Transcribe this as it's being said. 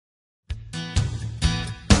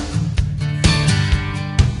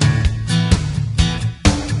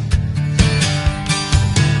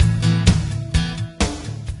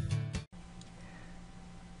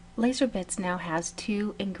LaserBits now has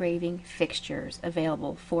two engraving fixtures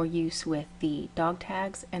available for use with the dog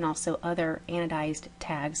tags and also other anodized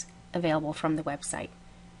tags available from the website.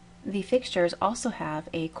 The fixtures also have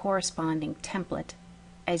a corresponding template,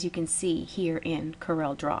 as you can see here in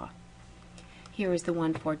CorelDRAW. Here is the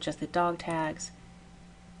one for just the dog tags,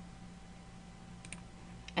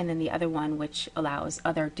 and then the other one which allows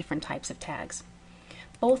other different types of tags.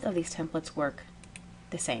 Both of these templates work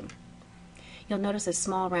the same. You'll notice a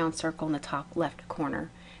small round circle in the top left corner.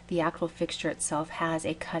 The actual fixture itself has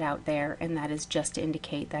a cutout there, and that is just to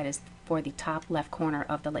indicate that is for the top left corner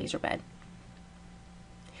of the laser bed.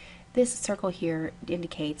 This circle here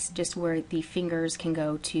indicates just where the fingers can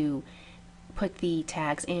go to put the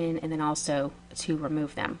tags in and then also to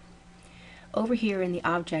remove them. Over here in the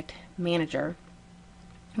Object Manager,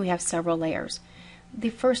 we have several layers.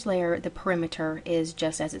 The first layer, the perimeter, is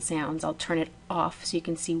just as it sounds. I'll turn it off so you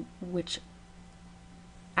can see which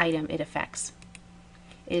item it affects.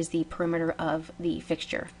 It is the perimeter of the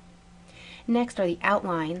fixture. Next are the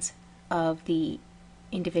outlines of the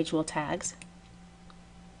individual tags.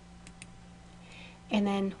 And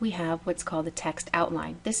then we have what's called the text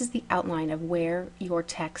outline. This is the outline of where your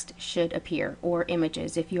text should appear, or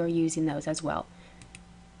images if you are using those as well.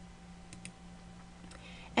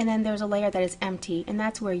 And then there's a layer that is empty, and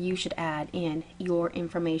that's where you should add in your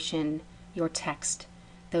information, your text,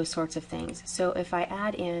 those sorts of things. So if I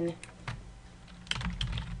add in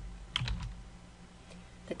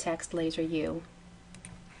the text Laser U,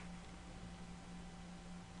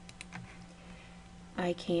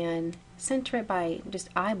 I can center it by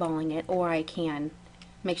just eyeballing it, or I can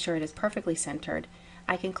make sure it is perfectly centered.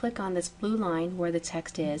 I can click on this blue line where the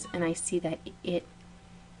text is, and I see that it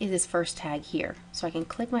is this first tag here. So I can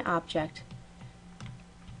click my object,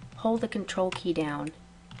 hold the Control key down,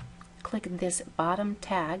 click this bottom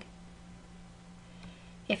tag.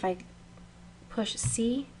 If I push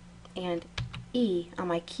C and E on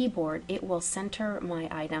my keyboard, it will center my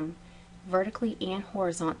item vertically and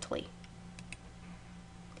horizontally.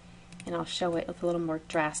 And I'll show it with a little more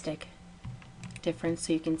drastic difference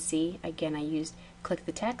so you can see. Again, I click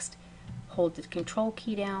the text, hold the Control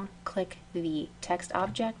key down, click the text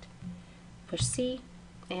object, push C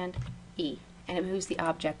and E, and it moves the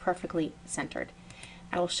object perfectly centered.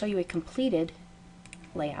 I will show you a completed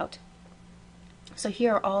layout. So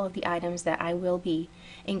here are all of the items that I will be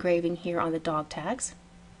engraving here on the dog tags,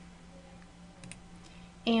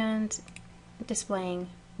 and displaying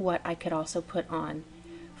what I could also put on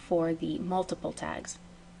for the multiple tags.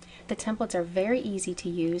 The templates are very easy to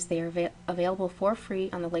use. They are available for free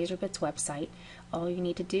on the LaserBits website. All you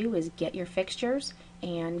need to do is get your fixtures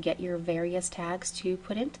and get your various tags to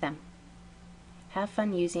put into them. Have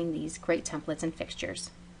fun using these great templates and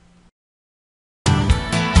fixtures.